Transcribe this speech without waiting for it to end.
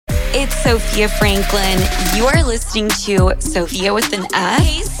It's Sophia Franklin. You are listening to Sophia with an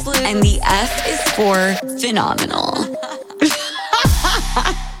F, and the F is for phenomenal.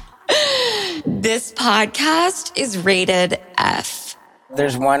 This podcast is rated F.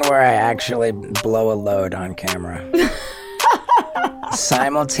 There's one where I actually blow a load on camera.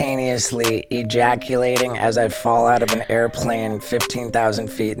 Simultaneously ejaculating as I fall out of an airplane 15,000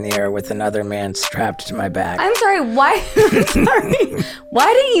 feet in the air with another man strapped to my back. I'm sorry, why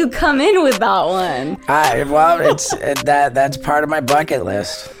didn't you come in with that one? That's part of my bucket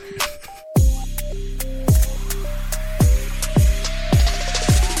list.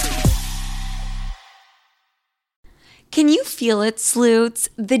 Can you feel it, sleuths?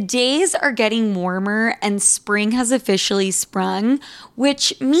 The days are getting warmer and spring has officially sprung,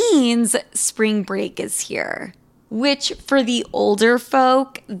 which means spring break is here. Which, for the older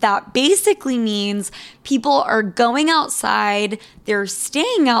folk, that basically means people are going outside, they're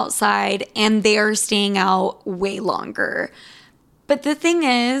staying outside, and they are staying out way longer. But the thing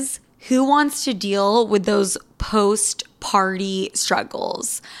is, who wants to deal with those post-party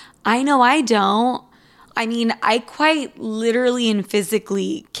struggles? I know I don't. I mean, I quite literally and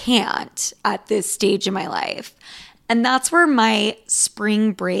physically can't at this stage of my life. And that's where my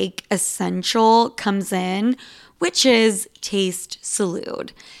spring break essential comes in, which is Taste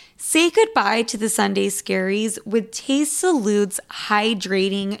Salud. Say goodbye to the Sunday scaries with Taste Salud's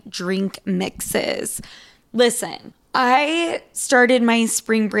hydrating drink mixes. Listen, I started my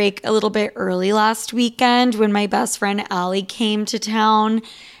spring break a little bit early last weekend when my best friend Allie came to town.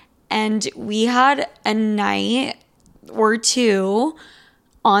 And we had a night or two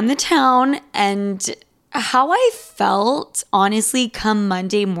on the town, and how I felt, honestly, come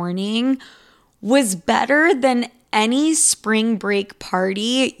Monday morning was better than any spring break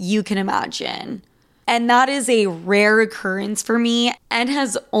party you can imagine. And that is a rare occurrence for me and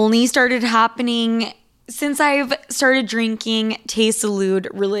has only started happening since I've started drinking Taste Salud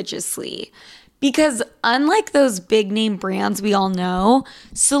religiously. Because unlike those big name brands we all know,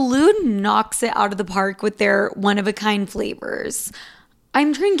 Salud knocks it out of the park with their one-of-a-kind flavors.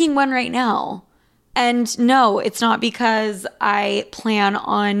 I'm drinking one right now. And no, it's not because I plan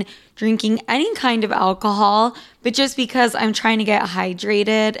on drinking any kind of alcohol, but just because I'm trying to get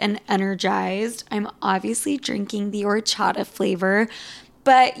hydrated and energized. I'm obviously drinking the horchata flavor,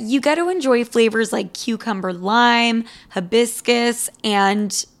 but you get to enjoy flavors like cucumber lime, hibiscus,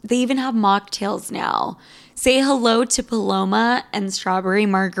 and they even have mocktails now. Say hello to Paloma and strawberry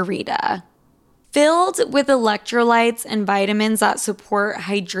margarita. Filled with electrolytes and vitamins that support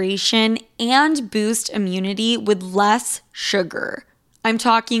hydration and boost immunity with less sugar. I'm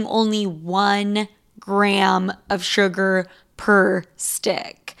talking only 1 gram of sugar per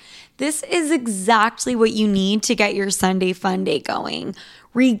stick. This is exactly what you need to get your Sunday fun day going,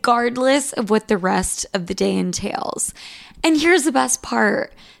 regardless of what the rest of the day entails. And here's the best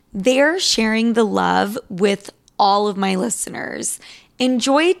part. They're sharing the love with all of my listeners.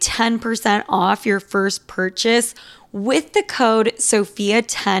 Enjoy 10% off your first purchase with the code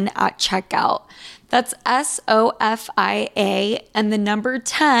SOFIA10 at checkout. That's SOFIA and the number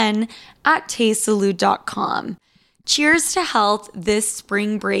 10 at tastesalud.com. Cheers to health this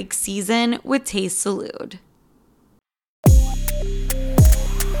spring break season with Taste Salud.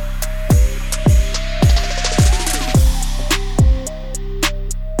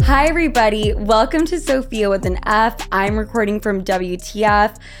 Hi everybody, welcome to Sophia with an F. I'm recording from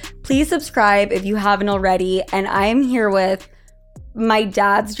WTF. Please subscribe if you haven't already. And I'm here with my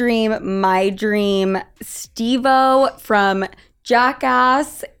dad's dream, my dream, Steve-O from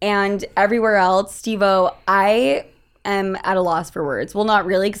Jackass and everywhere else. Steve-O, I am at a loss for words. Well, not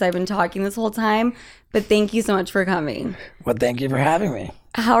really, because I've been talking this whole time, but thank you so much for coming. Well, thank you for having me.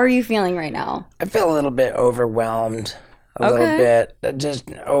 How are you feeling right now? I feel a little bit overwhelmed, a little bit just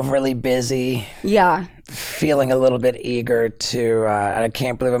overly busy. Yeah. Feeling a little bit eager to, I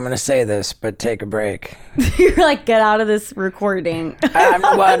can't believe I'm going to say this, but take a break. You're like, get out of this recording.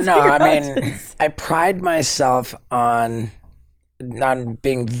 I pride myself on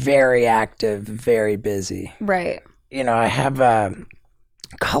being very active, very busy. Right. You know, I have a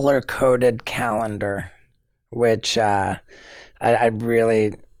color-coded calendar, which I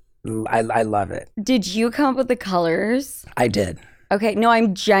really love it. Did you come up with the colors? I did. Okay. No,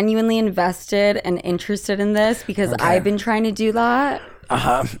 I'm genuinely invested and interested in this because I've been trying to do that.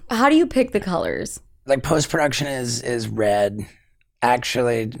 Uh-huh. How do you pick the colors? Like post-production is red.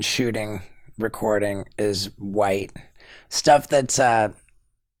 Actually shooting, recording is white. Stuff that's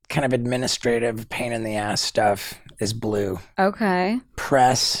kind of administrative, pain in the ass stuff is blue. Okay.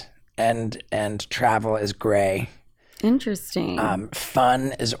 Press and travel is gray. Interesting.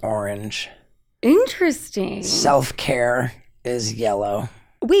 Fun is orange. Interesting. Self-care is yellow.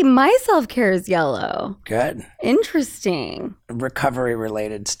 Wait, my self-care is yellow. Good. Interesting.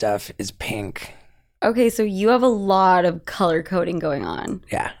 Recovery-related stuff is pink. Okay, so you have a lot of color coding going on.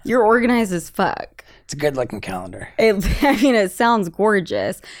 Yeah. You're organized as fuck. It's a good-looking calendar. It sounds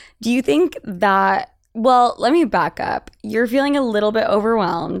gorgeous. Do you think that, well, let me back up. You're feeling a little bit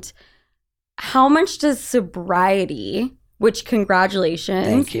overwhelmed. How much does sobriety, which congratulations.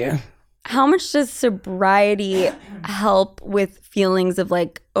 Thank you. How much does sobriety help with feelings of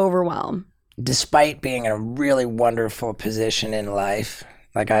like overwhelm? Despite being in a really wonderful position in life,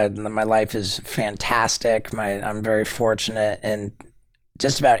 my life is fantastic. I'm very fortunate in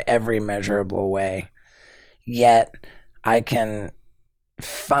just about every measurable way. Yet I can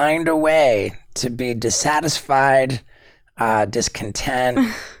find a way to be dissatisfied,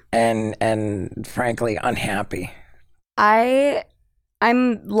 discontent, and frankly unhappy.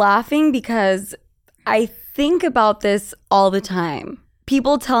 I'm laughing because I think about this all the time.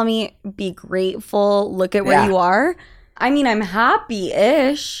 People tell me, be grateful, look at where you are. I mean, I'm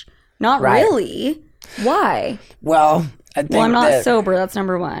happy-ish. Not really. Why? Well, I'm not sober. That's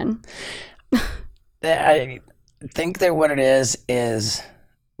number one. I think that what it is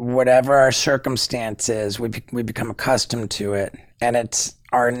whatever our circumstance is, we become accustomed to it. And it's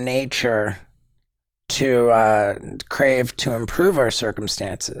our nature to crave to improve our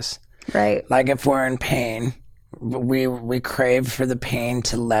circumstances. Right. Like if we're in pain, we crave for the pain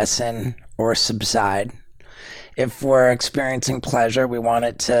to lessen or subside. If we're experiencing pleasure, we want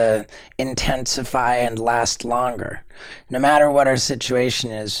it to intensify and last longer. No matter what our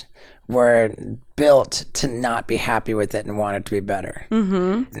situation is, we're built to not be happy with it and want it to be better.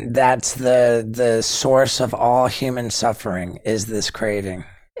 Mm-hmm. That's the source of all human suffering, is this craving.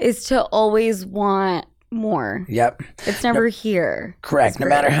 Is to always want more. Yep. It's never here. Correct. No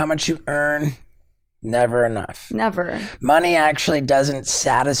matter how much you earn, never enough. Never. Money actually doesn't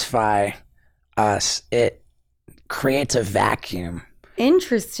satisfy us. It creates a vacuum.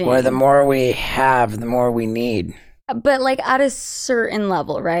 Interesting. Where the more we have, the more we need. But like at a certain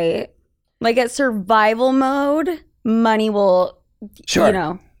level, right? Like at survival mode, money will,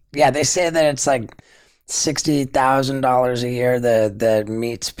 Sure. Yeah, they say that it's like $60,000 a year that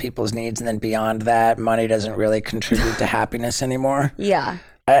meets people's needs, and then beyond that, money doesn't really contribute to happiness anymore. Yeah.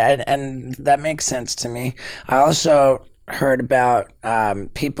 And that makes sense to me. I also heard about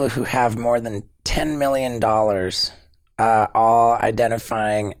people who have more than $10 million all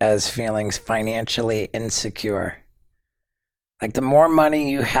identifying as feeling financially insecure. Like the more money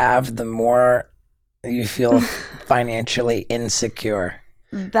you have, the more you feel financially insecure.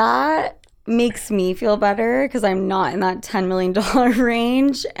 That makes me feel better because I'm not in that $10 million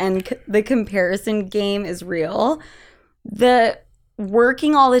range, and the comparison game is real. The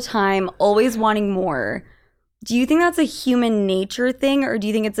working all the time, always wanting more. Do you think that's a human nature thing, or do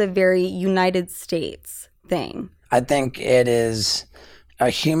you think it's a very United States thing? I think it is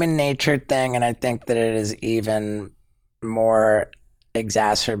a human nature thing, and I think that it is even more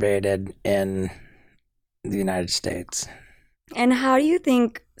exacerbated in the United States. And how do you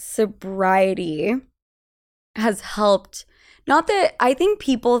think sobriety has helped? Not that I think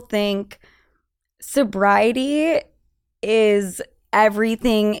people think sobriety is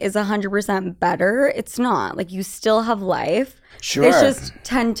everything is 100% better. It's not. Like you still have life. Sure. It's just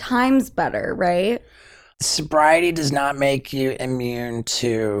 10 times better, right? Sobriety does not make you immune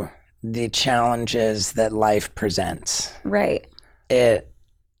to the challenges that life presents. Right. It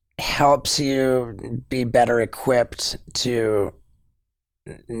helps you be better equipped to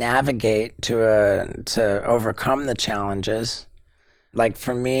navigate to overcome the challenges. Like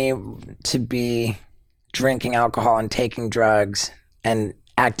for me to be drinking alcohol and taking drugs and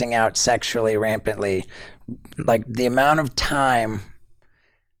acting out sexually rampantly, like the amount of time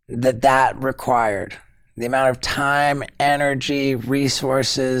that required, the amount of time, energy,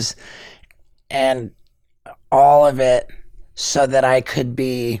 resources, and all of it so that I could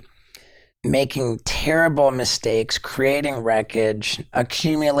be making terrible mistakes, creating wreckage,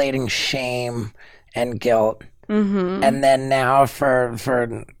 accumulating shame and guilt. Mm-hmm. And then now for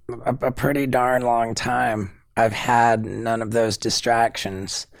a pretty darn long time, I've had none of those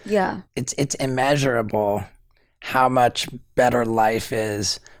distractions. Yeah. It's immeasurable how much better life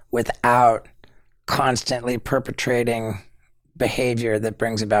is without constantly perpetrating behavior that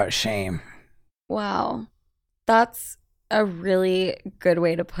brings about shame. Wow. That's a really good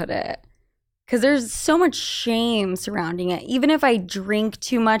way to put it. Because there's so much shame surrounding it. Even if I drink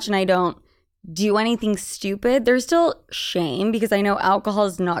too much and I don't do anything stupid, there's still shame because I know alcohol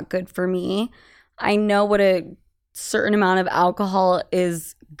is not good for me. I know what a certain amount of alcohol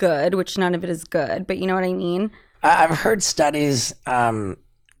is good, which none of it is good, but you know what I mean? I've heard studies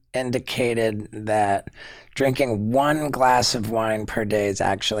indicated that drinking 1 glass of wine per day is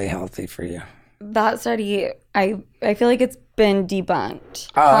actually healthy for you. That study, I feel like it's been debunked.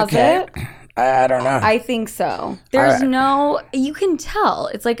 Oh, Has okay. it? I don't know. I think so. There's right. you can tell.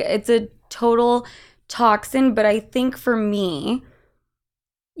 It's like it's a total toxin, but I think for me,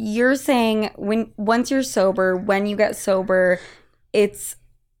 you're saying once you're sober, when you get sober, it's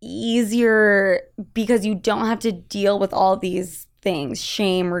easier because you don't have to deal with all these things,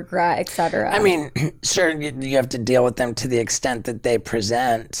 shame, regret, etc. I mean, sure, you have to deal with them to the extent that they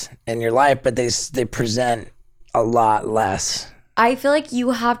present in your life, but they present a lot less. I feel like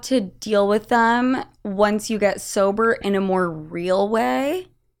you have to deal with them once you get sober in a more real way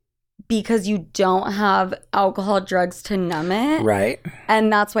because you don't have alcohol, drugs to numb it. Right.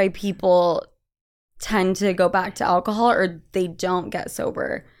 And that's why people tend to go back to alcohol or they don't get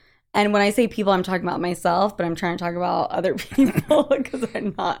sober. And when I say people, I'm talking about myself, but I'm trying to talk about other people because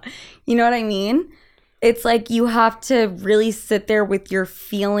I'm not. You know what I mean? It's like you have to really sit there with your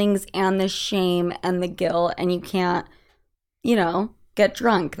feelings and the shame and the guilt, and you can't, get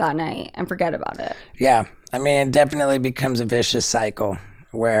drunk that night and forget about it. Yeah. I mean, it definitely becomes a vicious cycle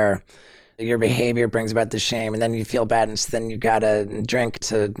where your behavior brings about the shame, and then you feel bad, and so then you gotta drink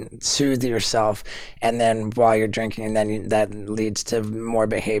to soothe yourself, and then while you're drinking, and then that leads to more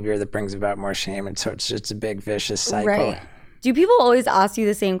behavior that brings about more shame, and so it's just a big vicious cycle. Right. Do people always ask you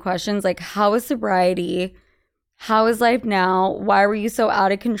the same questions, like how is sobriety? How is life now? Why were you so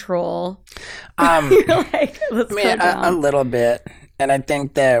out of control? You're like, let's go down. A little bit, and I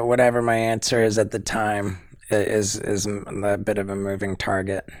think that whatever my answer is at the time is a bit of a moving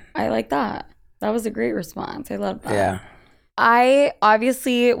target. I like that. That was a great response. I love that. Yeah. I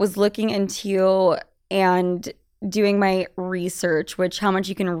obviously was looking into you and doing my research, which how much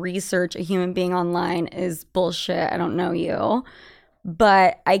you can research a human being online is bullshit. I don't know you.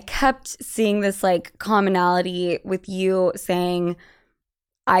 But I kept seeing this like commonality with you saying,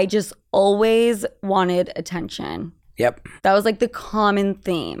 I just always wanted attention. Yep. That was like the common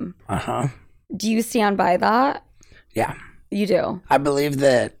theme. Uh-huh. Do you stand by that? Yeah. You do? I believe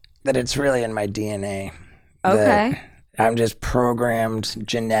that it's really in my DNA. Okay. I'm just programmed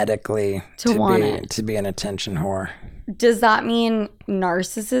genetically to be an attention whore. Does that mean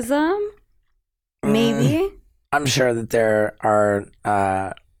narcissism? Maybe? I'm sure that there are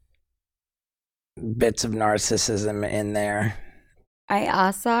bits of narcissism in there. I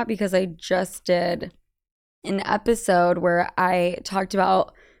asked that because I just did an episode where I talked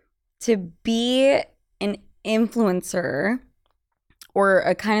about to be an influencer or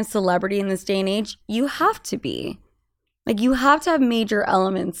a kind of celebrity in this day and age, you have to be. Like, you have to have major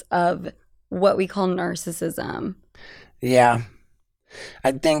elements of what we call narcissism. Yeah.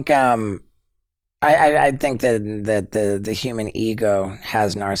 I think I think that the human ego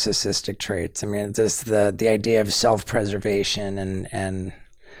has narcissistic traits. I mean, just the idea of self-preservation and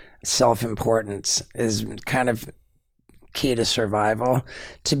self-importance is kind of key to survival.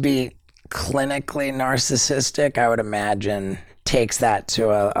 To be clinically narcissistic, I would imagine, takes that to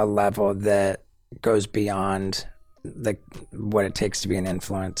a level that goes beyond what it takes to be an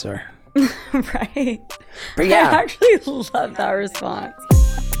influencer. Right. But yeah. I actually love that response.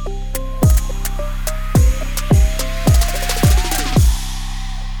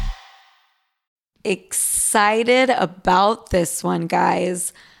 Excited about this one,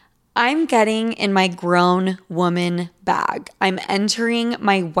 guys. I'm getting in my grown woman bag. I'm entering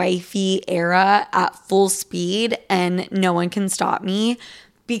my wifey era at full speed, and no one can stop me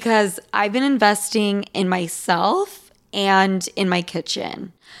because I've been investing in myself and in my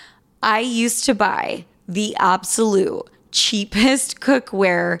kitchen. I used to buy the absolute cheapest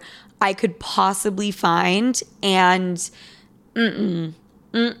cookware I could possibly find, and not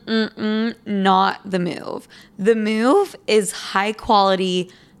the move. The move is high quality,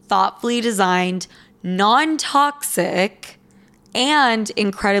 thoughtfully designed, non-toxic, and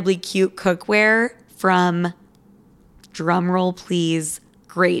incredibly cute cookware from, drumroll please,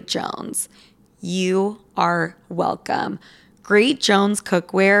 Great Jones. You are welcome. Great Jones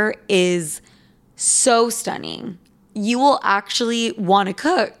cookware is so stunning. You will actually want to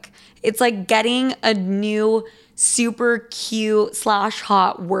cook. It's like getting a new super cute /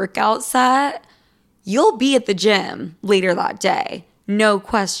 hot workout set. You'll be at the gym later that day. No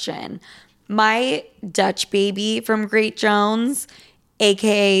question. My Dutch baby from Great Jones,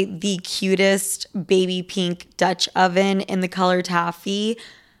 aka the cutest baby pink Dutch oven in the color taffy,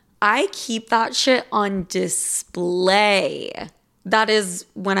 I keep that shit on display. That is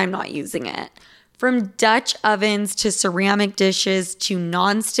when I'm not using it. From Dutch ovens to ceramic dishes to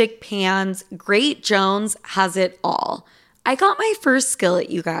nonstick pans, Great Jones has it all. I got my first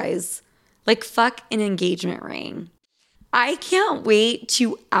skillet, you guys. Like, fuck an engagement ring. I can't wait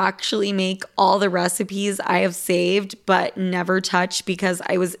to actually make all the recipes I have saved but never touched because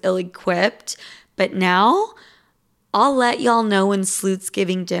I was ill-equipped. But now, I'll let y'all know when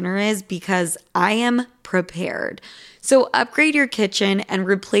Sleuthsgiving dinner is because I am prepared. So upgrade your kitchen and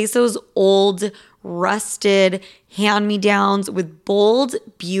replace those old, rusted hand-me-downs with bold,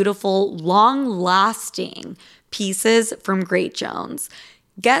 beautiful, long-lasting pieces from Great Jones.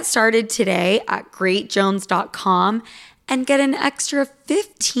 Get started today at greatjones.com and get an extra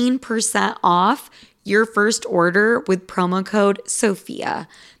 15% off your first order with promo code SOPHIA.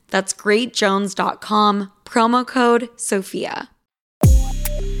 That's greatjones.com, promo code SOPHIA.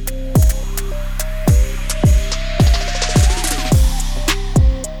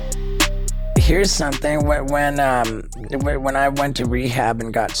 Here's something. When I went to rehab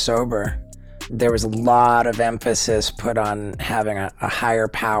and got sober, there was a lot of emphasis put on having a higher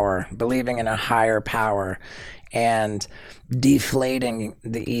power, believing in a higher power, and deflating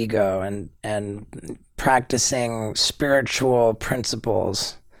the ego and practicing spiritual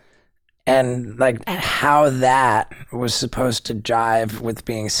principles. And like how that was supposed to jive with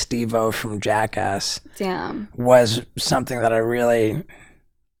being Steve-O from Jackass was something that I really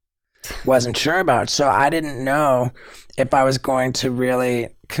wasn't sure about. So I didn't know if I was going to really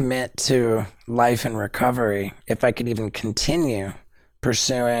commit to life in recovery, if I could even continue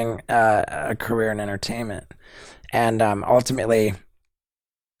pursuing a career in entertainment. And ultimately,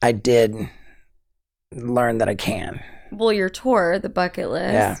 I did learn that I can. Well, your tour, the bucket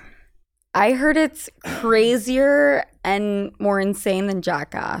list. Yeah. I heard it's crazier and more insane than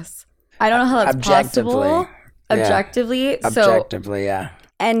Jackass. I don't know how that's possible. Objectively. Yeah. Objectively, yeah.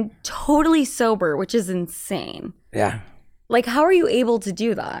 And totally sober, which is insane. Yeah. Like, how are you able to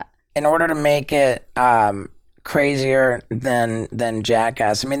do that? In order to make it crazier than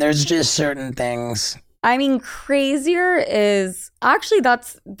Jackass, I mean, there's just certain things. I mean, crazier is... Actually,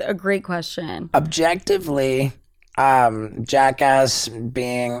 that's a great question. Objectively, Jackass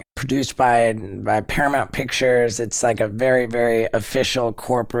being produced by Paramount Pictures, it's like a very, very official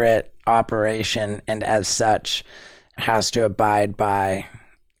corporate operation, and as such, has to abide by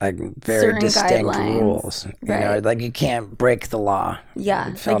like very certain distinct guidelines. Rules. Right. You know, like you can't break the law.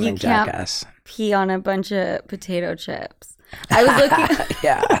 Yeah, filming like you Jackass. Can't pee on a bunch of potato chips. I was looking.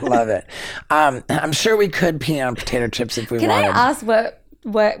 Yeah, I love it. I'm sure we could pee on potato chips if we wanted. Can I ask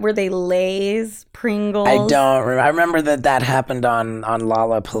what were they? Lay's, Pringles? I don't remember. I remember that happened on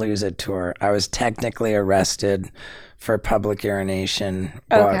Lollapalooza tour. I was technically arrested for public urination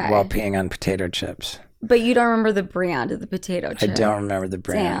while peeing on potato chips. But you don't remember the brand of the potato chip? I don't remember the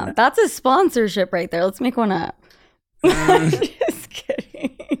brand. Damn, that's a sponsorship right there. Let's make one up. Just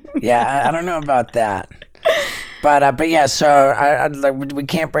kidding. Yeah, I don't know about that. But yeah, so we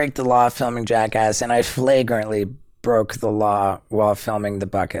can't break the law filming Jackass, and I flagrantly broke the law while filming The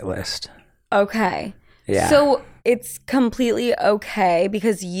Bucket List. Okay. Yeah. So it's completely okay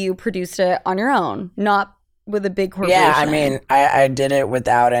because you produced it on your own, not with a big corporation. Yeah, I mean, I did it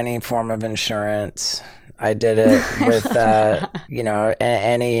without any form of insurance. I did it with, I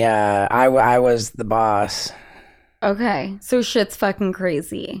was the boss. Okay. So shit's fucking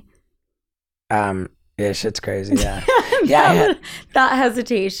crazy. Yeah, shit's crazy, yeah. Yeah, that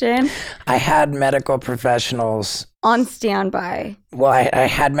hesitation. I had medical professionals on standby. Well, I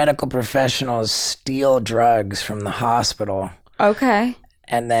had medical professionals steal drugs from the hospital. Okay.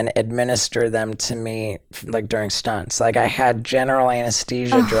 And then administer them to me like during stunts. Like I had general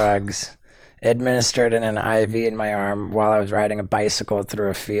anesthesia drugs administered in an IV in my arm while I was riding a bicycle through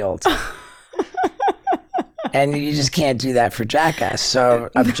a field. And you just can't do that for Jackass. So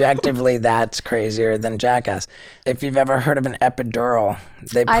objectively, that's crazier than Jackass. If you've ever heard of an epidural,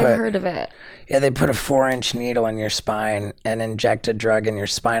 I've heard of it. Yeah, they put a 4-inch needle in your spine and inject a drug in your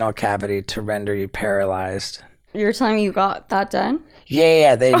spinal cavity to render you paralyzed. You're telling me you got that done?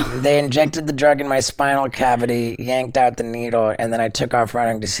 Yeah. They injected the drug in my spinal cavity, yanked out the needle, and then I took off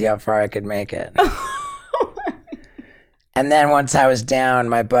running to see how far I could make it. And then once I was down,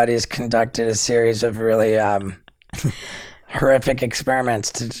 my buddies conducted a series of really horrific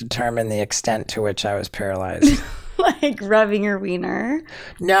experiments to determine the extent to which I was paralyzed. Like rubbing your wiener?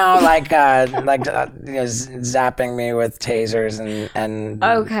 No, zapping me with tasers and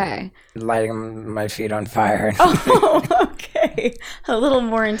okay, lighting my feet on fire. Oh, okay, a little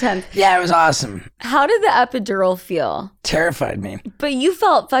more intense. Yeah, it was awesome. How did the epidural feel? Terrified me. But you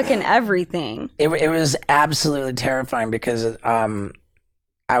felt fucking everything. It was absolutely terrifying because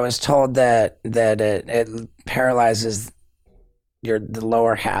I I was told that it paralyzes the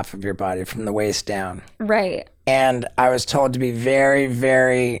lower half of your body from the waist down. Right. And I was told to be very,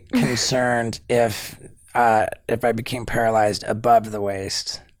 very concerned if I became paralyzed above the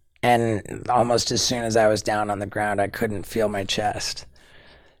waist. And almost as soon as I was down on the ground, I couldn't feel my chest.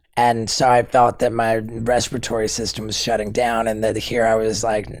 And so I felt that my respiratory system was shutting down, and that here I was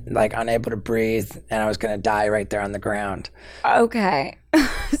like unable to breathe, and I was going to die right there on the ground. Okay.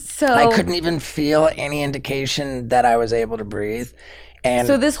 So I couldn't even feel any indication that I was able to breathe. And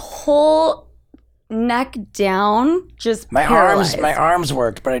so this whole neck down, just my paralyzed. arms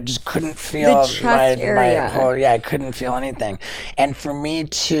worked, but I just couldn't feel the chest area. my whole, I couldn't feel anything. And for me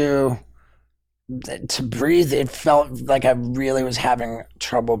to breathe, it felt like I really was having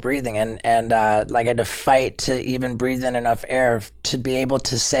trouble breathing, and like I had to fight to even breathe in enough air to be able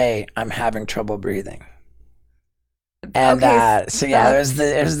to say I'm having trouble breathing. And Okay, so yeah, it was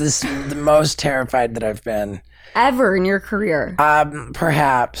the most terrified that I've been ever in your career.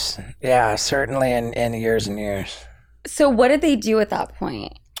 Perhaps, yeah, certainly in years and years. So what did they do at that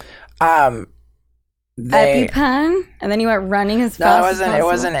point? They, EpiPen, and then you went running as no, fast as possible. it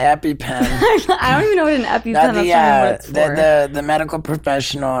wasn't EpiPen. I don't even know what an EpiPen is. The medical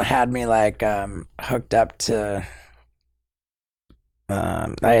professional had me like hooked up to.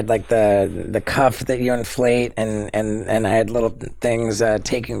 I had like the cuff that you inflate, and I had little things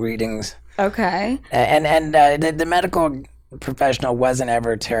taking readings. Okay. And the medical professional wasn't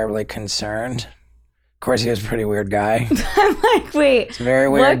ever terribly concerned. Of course, he was a pretty weird guy. I'm like, wait. He's a very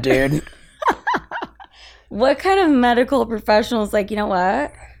weird dude. What kind of medical professional is like, you know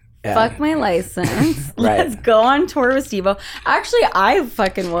what? Yeah. Fuck my license. Right. Let's go on tour with Steve-O. Actually, I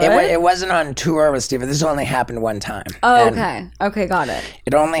fucking would. It wasn't on tour with Steve. This only happened one time. Oh, okay. Okay, got it.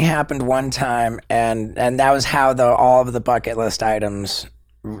 It only happened one time, and that was how all of the bucket list items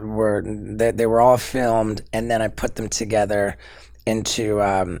were. They were all filmed, and then I put them together into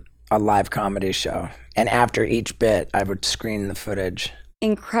a live comedy show. And after each bit, I would screen the footage.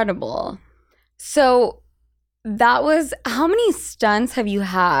 Incredible. So that was, how many stunts have you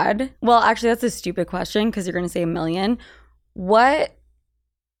had? Well, actually, that's a stupid question because you're going to say 1 million. What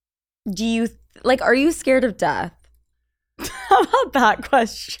do you, like, are you scared of death? How about that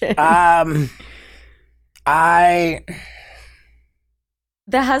question?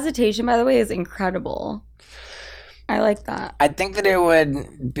 The hesitation, by the way, is incredible. I like that. I think that it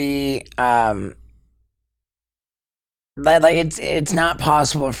would be like it's not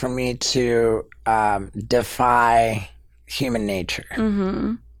possible for me to defy human nature.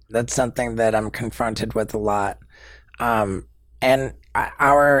 Mm-hmm. That's something that I'm confronted with a lot. And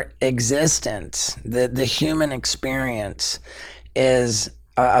our existence, the human experience, is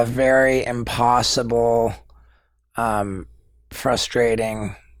a very impossible,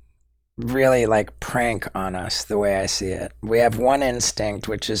 frustrating, really like prank on us, the way I see it. We have one instinct,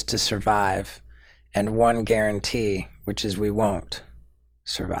 which is to survive, and one guarantee, which is we won't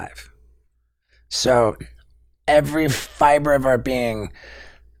survive. So every fiber of our being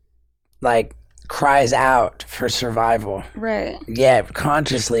like cries out for survival. Right. Yeah,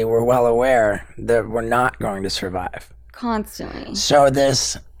 consciously we're well aware that we're not going to survive. Constantly. So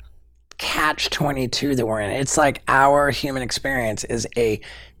this catch-22 that we're in, it's like our human experience is a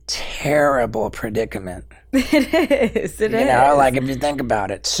terrible predicament. It is. It is. You know, like if you think about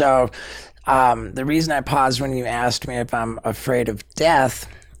it. So the reason I paused when you asked me if I'm afraid of death,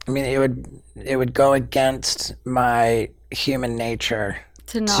 I mean, it would go against my human nature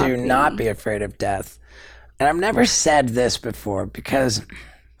to not be afraid of death. And I've never said this before, because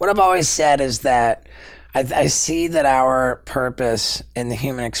what I've always said is that I see that our purpose in the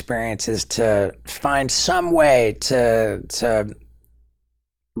human experience is to find some way to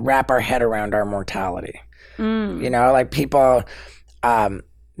wrap our head around our mortality. You know, like people,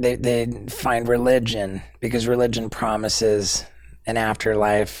 they find religion because religion promises an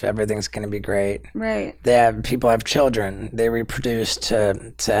afterlife, everything's going to be great. Right. People have children, they reproduce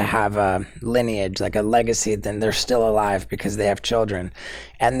to have a lineage, like a legacy, then they're still alive because they have children.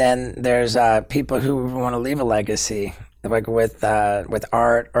 And then there's people who want to leave a legacy, like with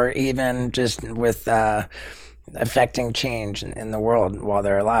art, or even just with affecting change in the world while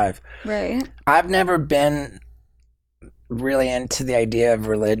they're alive. Right. I've never been really into the idea of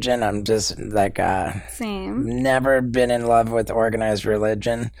religion. I'm just like same. Never been in love with organized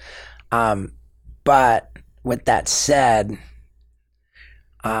religion. But with that said,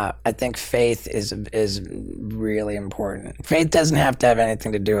 I think faith is really important. Faith doesn't have to have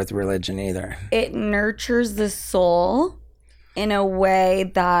anything to do with religion either. It nurtures the soul in a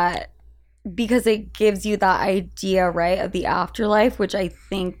way that because it gives you that idea, right, of the afterlife, which I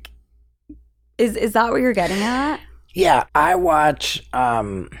think is that what you're getting at? Yeah, I watch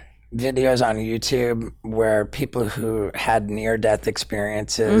videos on YouTube where people who had near-death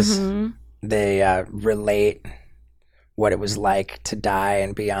experiences, they relate what it was like to die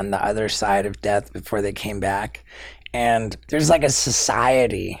and be on the other side of death before they came back. And there's like a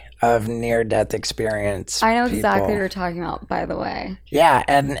society of near-death experience. I know people. exactly what you're talking about, by the way. Yeah,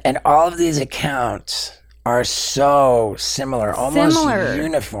 and all of these accounts are so similar, almost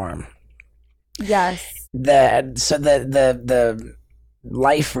uniform. Yes. The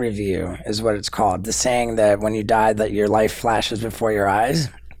life review is what it's called. The saying that when you die, that your life flashes before your eyes.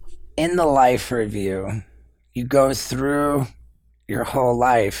 In the life review, you go through your whole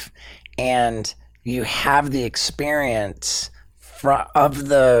life and you have the experience of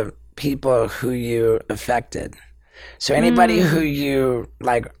the people who you affected. So anybody who you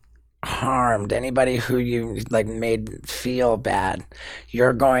like harmed, anybody who you like made feel bad,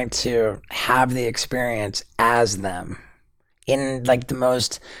 you're going to have the experience as them in like the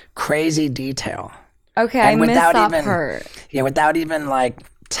most crazy detail. Okay, and I missed that part. Yeah, without even like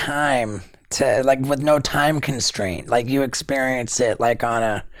time to like with no time constraint. Like you experience it like on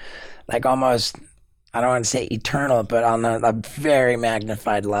a like almost, I don't want to say eternal, but on a very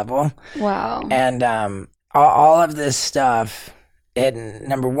magnified level. Wow. And all of this stuff, it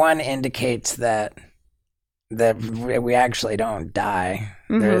number one indicates that we actually don't die.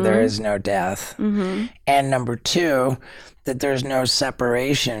 There is no death. And number two, that there's no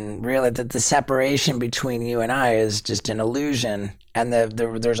separation, really, that the separation between you and I is just an illusion, and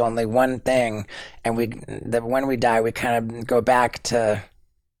there's only one thing, and when we die, we kind of go back to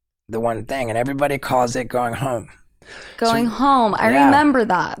the one thing, and everybody calls it going home. Going home. I remember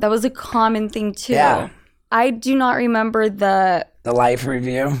that. That was a common thing too. Yeah. I do not remember the life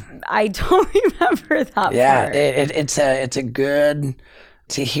review. I don't remember that. Yeah, part. It's a good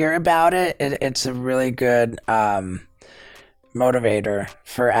to hear about it. It's a really good motivator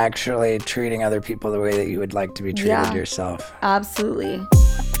for actually treating other people the way that you would like to be treated yourself. Absolutely.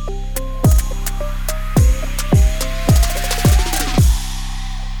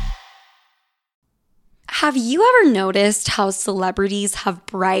 Have you ever noticed how celebrities have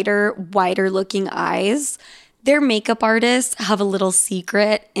brighter, wider looking eyes? Their makeup artists have a little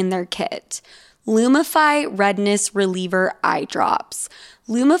secret in their kit. Lumify Redness Reliever Eye Drops.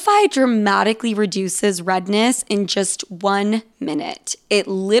 Lumify dramatically reduces redness in just 1 minute. It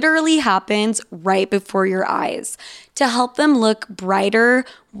literally happens right before your eyes to help them look brighter,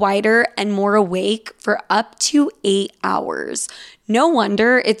 wider, and more awake for up to 8 hours. No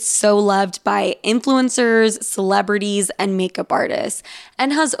wonder it's so loved by influencers, celebrities, and makeup artists,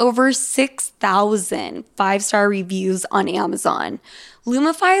 and has over 6,000 5-star reviews on Amazon.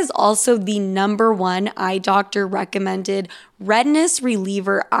 Lumify is also the #1 eye doctor recommended redness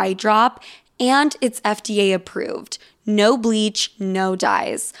reliever eye drop, and it's FDA approved. No bleach, no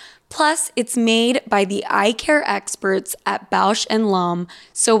dyes. Plus, it's made by the eye care experts at Bausch & Lomb,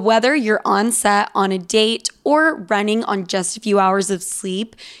 so whether you're on set on a date or running on just a few hours of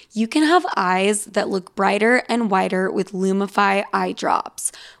sleep, you can have eyes that look brighter and wider with Lumify eye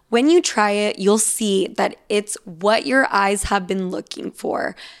drops. When you try it, you'll see that it's what your eyes have been looking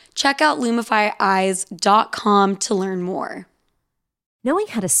for. Check out lumifyeyes.com to learn more. Knowing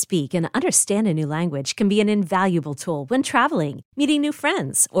how to speak and understand a new language can be an invaluable tool when traveling, meeting new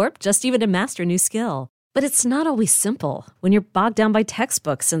friends, or just even to master a new skill. But it's not always simple when you're bogged down by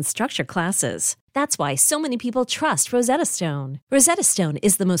textbooks and structured classes. That's why so many people trust Rosetta Stone. Rosetta Stone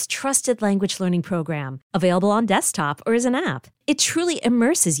is the most trusted language learning program, available on desktop or as an app. It truly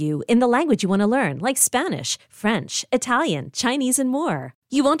immerses you in the language you want to learn, like Spanish, French, Italian, Chinese, and more.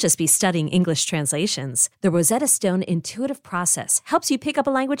 You won't just be studying English translations. The Rosetta Stone intuitive process helps you pick up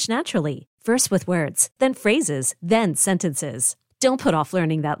a language naturally, first with words, then phrases, then sentences. Don't put off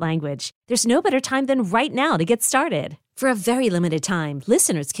learning that language. There's no better time than right now to get started. For a very limited time,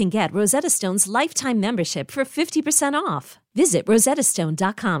 listeners can get Rosetta Stone's lifetime membership for 50% off. Visit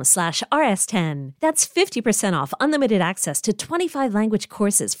rosettastone.com/rs10. That's 50% off unlimited access to 25 language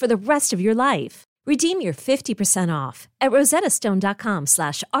courses for the rest of your life. Redeem your 50% off at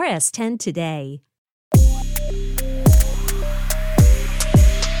rosettastone.com/rs10 today.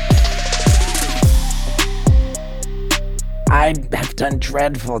 I have done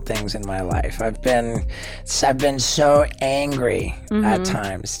dreadful things in my life. I've been so angry at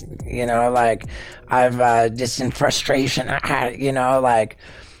times, you know, like I've just in frustration, you know, like,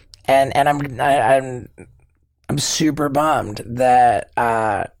 and I'm super bummed that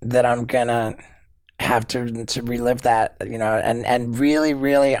I'm gonna have to relive that, and really,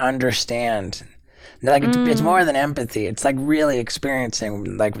 really understand. Like it's more than empathy. It's like really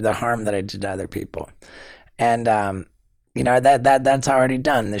experiencing like the harm that I did to other people, and that's already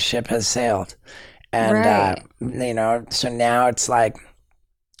done. The ship has sailed, and so now it's like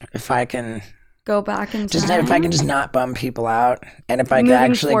if I can go back in just time. if I can just not bum people out, and if I can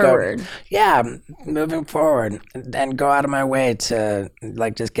Moving actually forward. moving forward and go out of my way to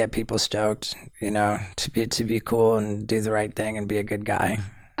like just get people stoked, to be cool and do the right thing and be a good guy.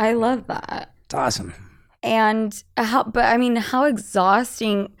 I love that. It's awesome. And how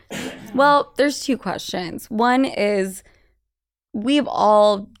exhausting. Well, there's two questions. One is we've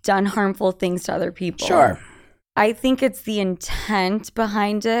all done harmful things to other people. Sure. I think it's the intent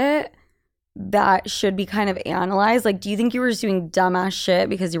behind it that should be kind of analyzed. Like, do you think you were just doing dumbass shit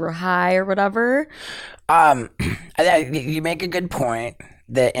because you were high or whatever? You make a good point.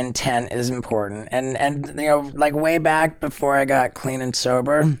 The intent is important, and like way back before I got clean and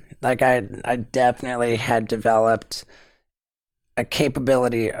sober, like I definitely had developed a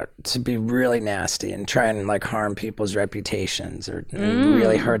capability to be really nasty and try and like harm people's reputations or and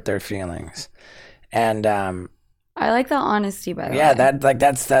really hurt their feelings, and I like that honesty, by the way. yeah,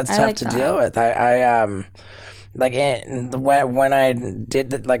 that's tough like to that. deal with.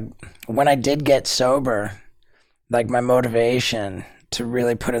 When I did get sober, like my motivation to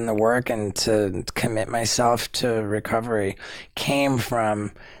really put in the work and to commit myself to recovery came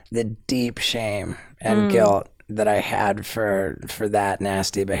from the deep shame and guilt that I had for that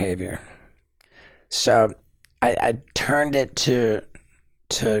nasty behavior. So I turned it to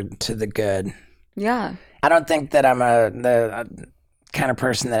the good. Yeah. I don't think that I'm the kind of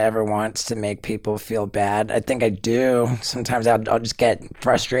person that ever wants to make people feel bad. I think I do. Sometimes I'll just get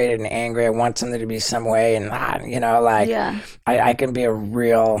frustrated and angry. I want something to be some way, and Yeah. I can be a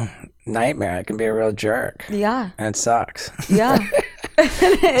real nightmare. I can be a real jerk. Yeah. And it sucks. Yeah.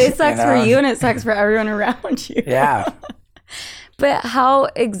 It sucks for you and it sucks for everyone around you. Yeah. But how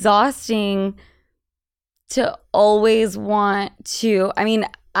exhausting to always want to,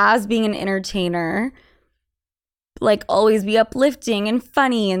 as being an entertainer, like always be uplifting and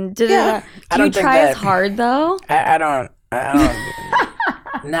funny and Yeah. Do you try as hard though? I don't.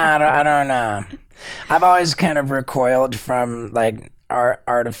 No, I don't know. I've always kind of recoiled from like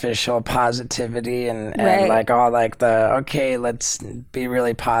artificial positivity and Right. like all like okay, let's be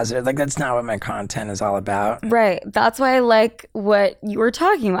really positive. Like that's not what my content is all about. Right. That's why I like what you were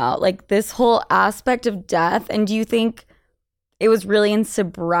talking about, like this whole aspect of death. And do you think it was really in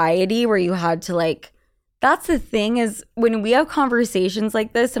sobriety where you had to like, that's the thing is when we have conversations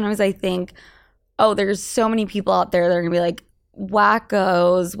like this, sometimes I think, oh, there's so many people out there that are gonna be like,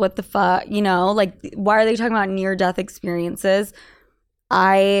 wackos, what the fuck, like why are they talking about near-death experiences?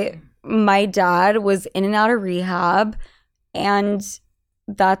 My dad was in and out of rehab, and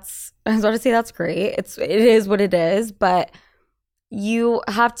I was about to say that's great. It is what it is, but you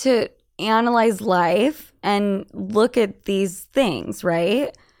have to analyze life and look at these things,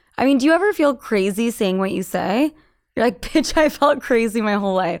 right? Do you ever feel crazy saying what you say? You're like, bitch, I felt crazy my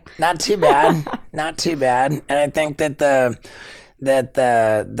whole life. Not too bad. Not too bad. And I think that the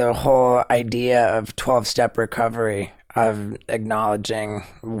whole idea of 12-step recovery, of acknowledging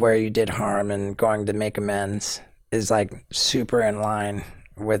where you did harm and going to make amends, is like super in line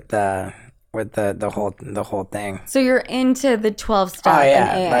with the whole thing. So you're into the 12-step. Oh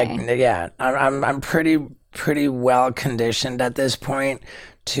yeah, and AA. I'm pretty well conditioned at this point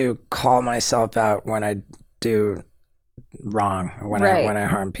to call myself out when I do wrong, when I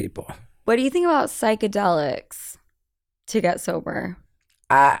harm people. What do you think about psychedelics to get sober?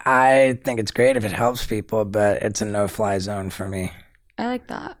 I think it's great if it helps people, but it's a no-fly zone for me. I like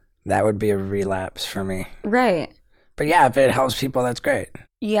that. That would be a relapse for me. Right. But yeah, if it helps people, that's great.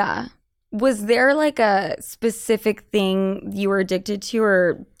 Yeah. Was there like a specific thing you were addicted to,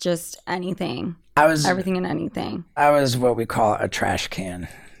 or just anything? Everything and anything. I was what we call a trash can.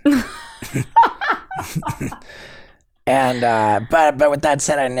 And but with that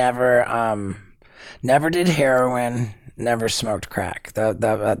said, I never did heroin, never smoked crack.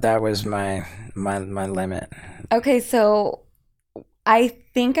 That was my limit. Okay, so I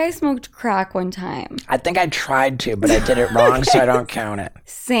think I smoked crack one time. I think I tried to, but I did it wrong, so I don't count it.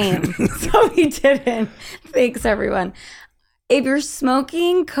 Same. So we didn't. Thanks, everyone. If you're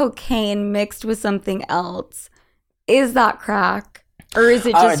smoking cocaine mixed with something else, is that crack? Or is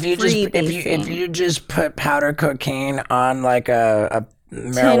it just if you just put powder cocaine on like a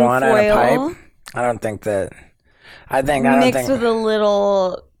marijuana in a pipe, I don't think that. Mixed with a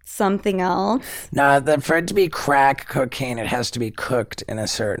little something else. No, for it to be crack cocaine, it has to be cooked in a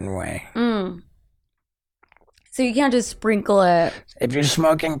certain way. So you can't just sprinkle it. If you're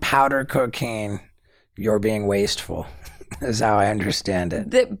smoking powder cocaine, you're being wasteful, is how I understand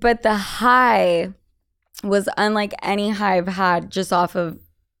it. But the high was unlike any high I've had just off of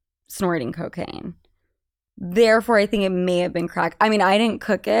snorting cocaine. Therefore, I think it may have been crack. I mean, I didn't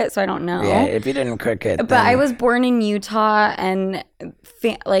cook it, so I don't know. Yeah, if you didn't cook it. But I was born in Utah and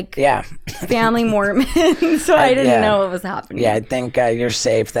family Mormon, so I didn't know what was happening. Yeah, I think you're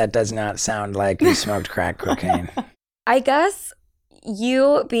safe. That does not sound like you smoked crack cocaine. I guess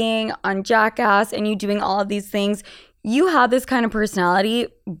you being on Jackass and you doing all of these things, you had this kind of personality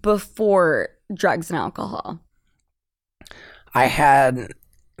before drugs and alcohol. I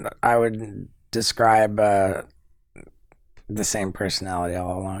would describe the same personality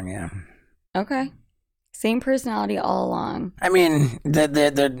all along, yeah. Okay. Same personality all along. I mean,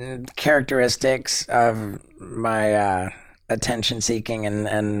 the characteristics of my attention seeking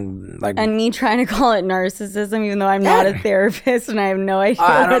and me trying to call it narcissism, even though I'm not a therapist and I have no idea.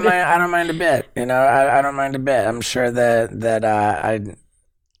 I don't mind a bit. You know, I don't mind a bit. I'm sure that I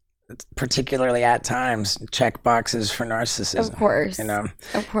particularly at times check boxes for narcissism. Of course. You know,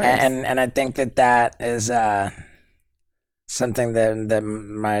 of course. And I think that is something that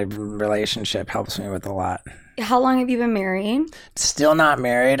my relationship helps me with a lot. How long have you been married? Still not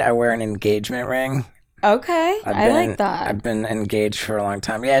married. I wear an engagement ring. Okay, I like that. I've been engaged for a long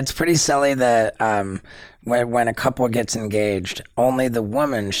time. Yeah, it's pretty silly that when a couple gets engaged, only the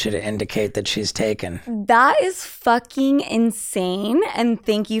woman should indicate that she's taken. That is fucking insane, and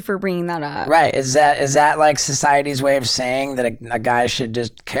thank you for bringing that up. Right. Is that like society's way of saying that a guy should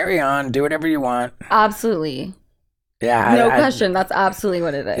just carry on, do whatever you want? Absolutely. Yeah. No question. That's absolutely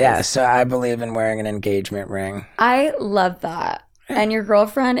what it is. Yeah, so I believe in wearing an engagement ring. I love that. And your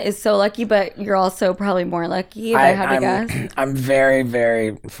girlfriend is so lucky, but you're also probably more lucky, if I had to guess. I'm very,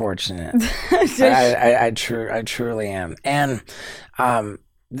 very fortunate. I truly am. And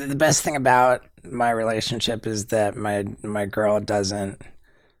the best thing about my relationship is that my girl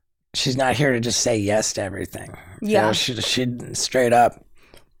she's not here to just say yes to everything. Yeah. You know, she straight up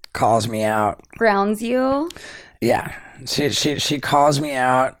calls me out. Grounds you? Yeah. She calls me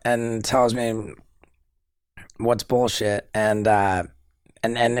out and tells me what's bullshit, and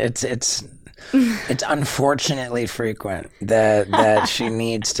it's unfortunately frequent that she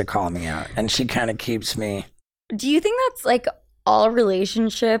needs to call me out, and she kind of keeps me. Do you think that's like all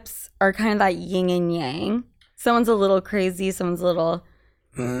relationships are kind of that yin and yang? Someone's a little crazy, someone's a little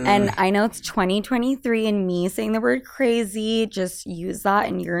and I know it's 2023 and me saying the word crazy, just use that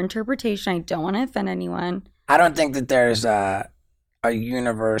in your interpretation. I don't want to offend anyone. I don't think that there's a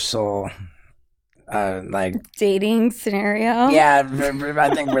universal dating scenario. Yeah,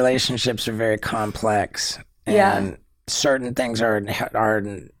 I think relationships are very complex, and certain things are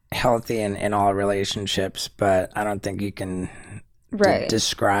healthy in all relationships, but I don't think you can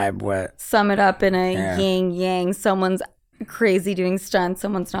describe sum it up in a yin yang. Someone's crazy doing stunts,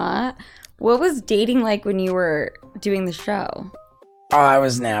 someone's not. What was dating like when you were doing the show? Oh, I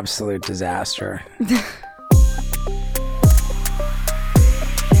was an absolute disaster.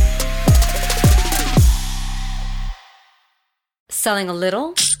 Selling a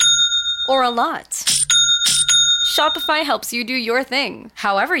little or a lot? Shopify helps you do your thing,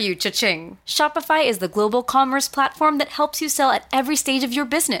 however you cha-ching. Shopify is the global commerce platform that helps you sell at every stage of your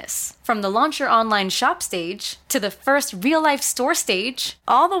business. From the launch your online shop stage, to the first real-life store stage,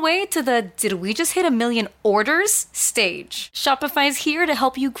 all the way to the did we just hit 1 million orders stage. Shopify's here to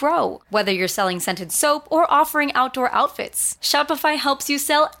help you grow. Whether you're selling scented soap or offering outdoor outfits, Shopify helps you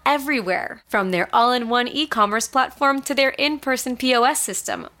sell everywhere. From their all-in-one e-commerce platform to their in-person POS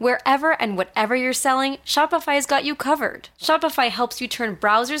system, wherever and whatever you're selling, Shopify's got you covered. Shopify helps you turn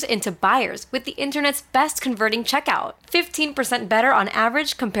browsers into buyers with the internet's best converting checkout. 15% better on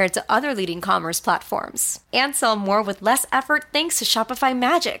average compared to other leading commerce platforms. And sell more with less effort thanks to Shopify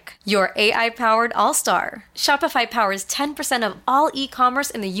Magic, your AI-powered all-star. Shopify powers 10% of all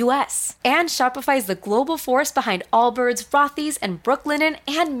e-commerce in the US. And Shopify is the global force behind Allbirds, Rothy's, and Brooklinen,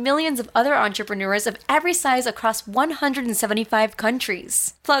 and millions of other entrepreneurs of every size across 175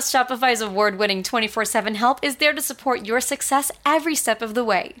 countries. Plus, Shopify's award-winning 24/7 help is there to support your success every step of the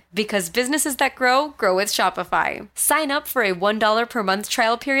way. Because businesses that grow, grow with Shopify. Sign up for a $1 per month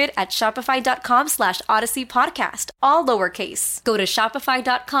trial period at shopify.com/Odyssey Podcast, all lowercase. Go to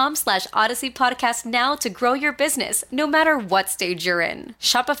shopify.com/Odyssey Podcast now to grow your business, no matter what stage you're in.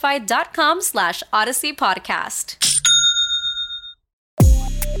 Shopify.com/Odyssey Podcast.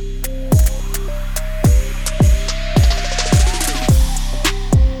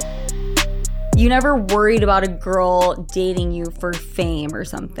 You never worried about a girl dating you for fame or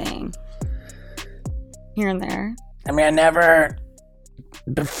something? here and there. I mean, I never,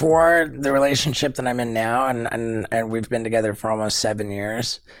 before the relationship that I'm in now, and we've been together for almost 7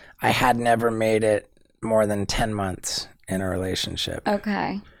 years, I had never made it more than 10 months in a relationship.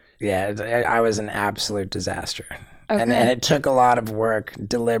 Okay. Yeah, I was an absolute disaster. Okay. And it took a lot of work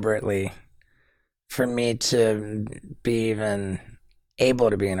deliberately for me to be even able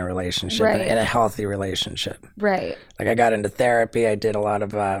to be in a relationship, Right. in a healthy relationship. Right. Like I got into therapy, I did a lot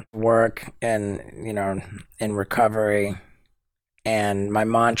of work and, in recovery. And my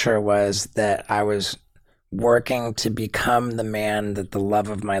mantra was that I was working to become the man that the love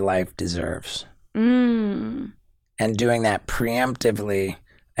of my life deserves. Mm. And doing that preemptively,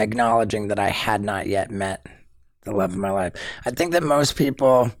 acknowledging that I had not yet met the love of my life. I think that most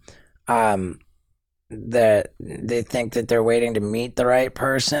people, that they think that they're waiting to meet the right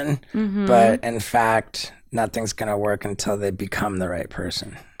person, but in fact, nothing's going to work until they become the right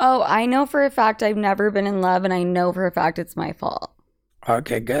person. Oh, I know for a fact I've never been in love, and I know for a fact it's my fault.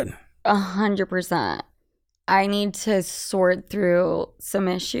 Okay, good. 100%. I need to sort through some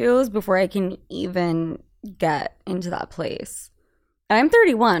issues before I can even get into that place. And I'm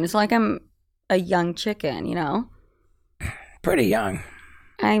 31. It's not like I'm a young chicken, Pretty young.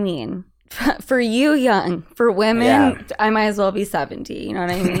 I mean, for you, young. For women, Yeah. I might as well be 70. You know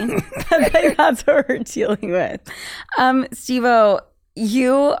what I mean? Like, that's what we're dealing with. Steve-O,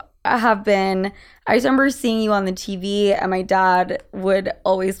 you have been, I just remember seeing you on the TV, and my dad would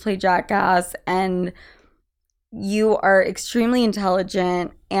always play Jackass, and you are extremely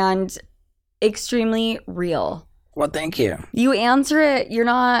intelligent and extremely real. Well, thank you. You answer it. You're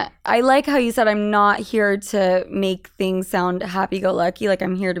not, I like how you said, I'm not here to make things sound happy-go-lucky. Like,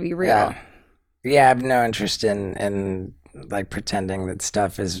 I'm here to be real. Yeah, I have no interest in like pretending that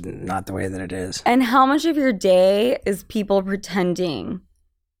stuff is not the way that it is. And how much of your day is people pretending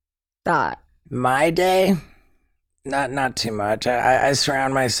that? My day, not too much. I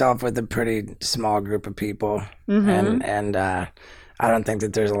surround myself with a pretty small group of people, and I don't think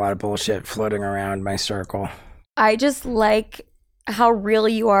that there's a lot of bullshit floating around my circle. I just like how real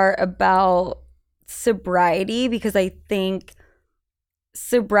you are about sobriety, because I think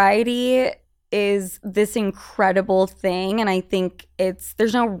sobriety is this incredible thing, and I think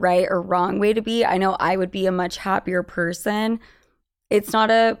there's no right or wrong way to be. I know I would be a much happier person. It's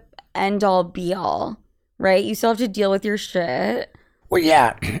not a end all be all, right? You still have to deal with your shit. Well,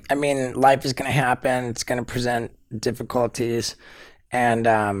 yeah. I mean, life is going to happen. It's going to present difficulties,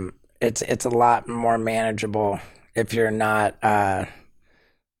 and it's a lot more manageable if you're not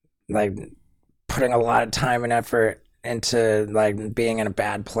like putting a lot of time and effort into like being in a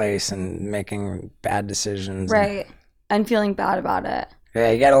bad place and making bad decisions. Right. And feeling bad about it.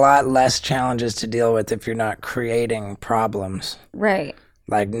 Yeah, you got a lot less challenges to deal with if you're not creating problems. Right.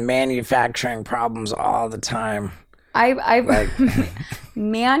 Like manufacturing problems all the time. I've Like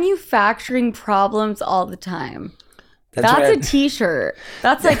manufacturing problems all the time. That's a t-shirt.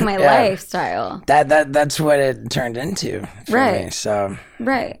 That's like my lifestyle. That's what it turned into for Right. me. So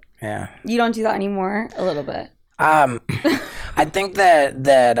Right. yeah. You don't do that anymore? A little bit. I think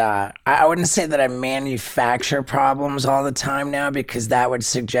that I wouldn't say that I manufacture problems all the time now, because that would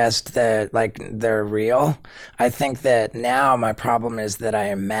suggest that like they're real. I think that now my problem is that I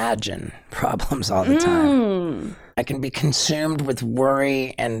imagine problems all the time. I can be consumed with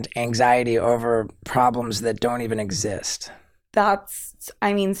worry and anxiety over problems that don't even exist. That's,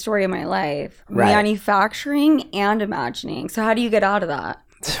 I mean, story of my life. Right. Manufacturing and imagining. So how do you get out of that?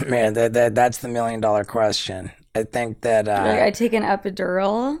 Man, that's the $1 million question. I think that Like, I take an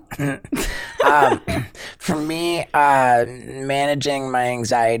epidural. for me, managing my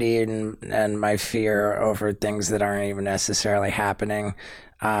anxiety and my fear over things that aren't even necessarily happening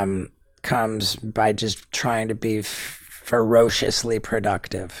comes by just trying to be ferociously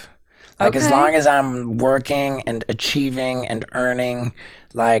productive. Like as long as I'm working and achieving and earning,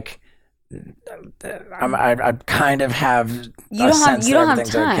 like I kind of have You don't have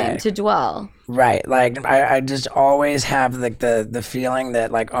time to dwell. Right. Like I just always have like the feeling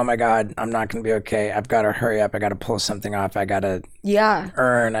that like, oh my God, I'm not going to be okay. I've got to hurry up. I got to pull something off. I got to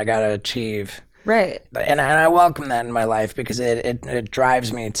earn. I got to achieve. Right. And I welcome that in my life, because it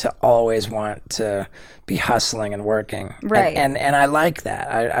drives me to always want to be hustling and working. Right. And I like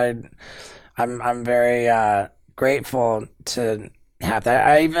that. I'm very grateful to have that.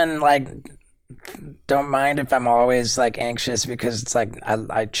 I even like don't mind if I'm always like anxious, because it's like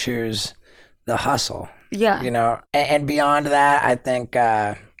I choose the hustle. Yeah. You know, and beyond that, I think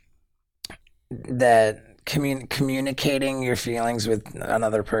that communicating your feelings with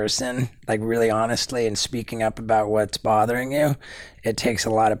another person, like really honestly, and speaking up about what's bothering you, it takes a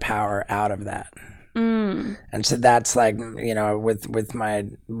lot of power out of that. And so that's like, you know, with my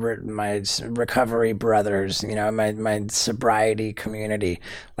recovery brothers, you know, my sobriety community,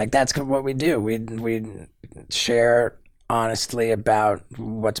 like that's what we do. We share honestly about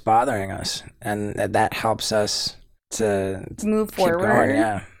what's bothering us, and that helps us to Move keep forward. going.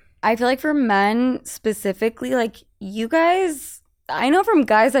 Yeah. I feel like for men specifically, like you guys, I know from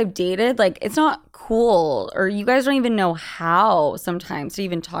guys I've dated, like it's not cool, or you guys don't even know how sometimes to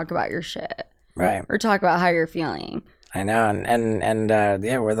even talk about your shit Right. or talk about how you're feeling. I know. And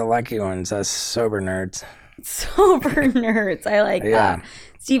yeah, we're the lucky ones, us sober nerds. Sober nerds. I like that.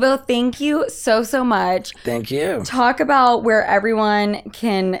 Steve-O, thank you so much. Thank you. Talk about where everyone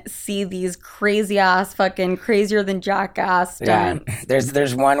can see these crazy ass fucking crazier than jackass stunts. Yeah.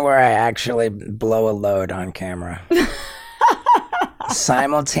 There's one where I actually blow a load on camera.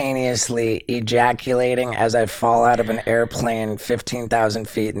 Simultaneously ejaculating as I fall out of an airplane 15,000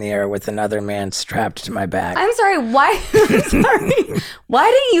 feet in the air with another man strapped to my back. I'm sorry, why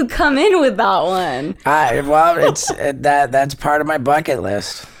didn't you come in with that one? Well, that's part of my bucket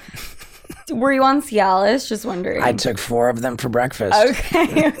list. Were you on Cialis? Just wondering. I took 4 of them for breakfast.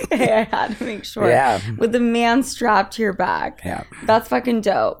 Okay, I had to make sure. Yeah. With the man strapped to your back. Yeah. That's fucking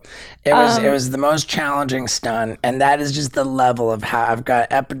dope. It was the most challenging stunt, and that is just the level of how I've got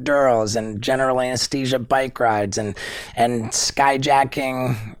epidurals and general anesthesia bike rides and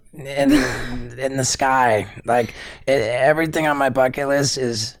skyjacking in the sky. Like everything on my bucket list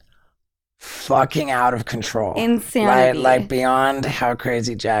is fucking out of control. Insanity. Like beyond how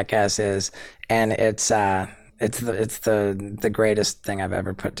crazy Jackass is, and it's the greatest thing I've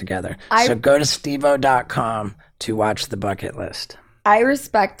ever put together. So go to stevo.com to watch the bucket list. I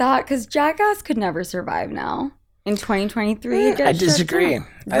respect that because Jackass could never survive now. In 2023, I disagree.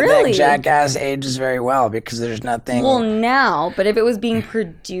 I Really? think Jackass ages very well because there's nothing. Well, now, but if it was being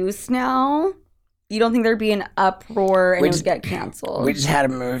produced now, you don't think there'd be an uproar and it would get canceled? We just had a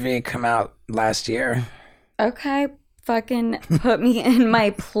movie come out last year. Okay, fucking put me in my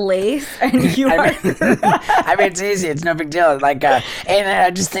place, and you are. I mean, it's easy. It's no big deal. Like, and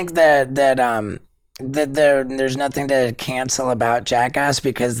I just think that there's nothing to cancel about Jackass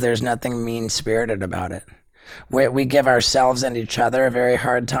because there's nothing mean-spirited about it. We give ourselves and each other a very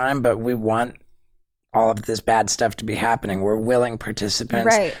hard time, but we want all of this bad stuff to be happening. We're willing participants.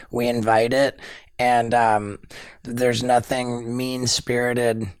 Right. We invite it, and there's nothing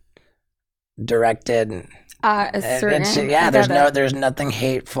mean-spirited, directed. There's nothing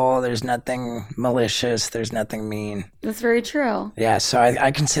hateful. There's nothing malicious. There's nothing mean. That's very true. Yeah, so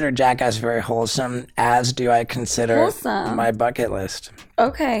I consider Jackass very wholesome, as do I consider my bucket list.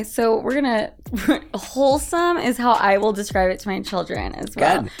 Okay, so we're gonna wholesome is how I will describe it to my children as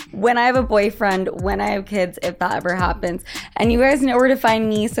well. Good. When I have a boyfriend, when I have kids, if that ever happens. And you guys know where to find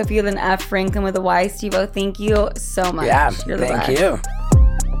me, Sophia with an F, Franklin with a Y. Steve-O, thank you so much. Yeah, You're the thank best. you.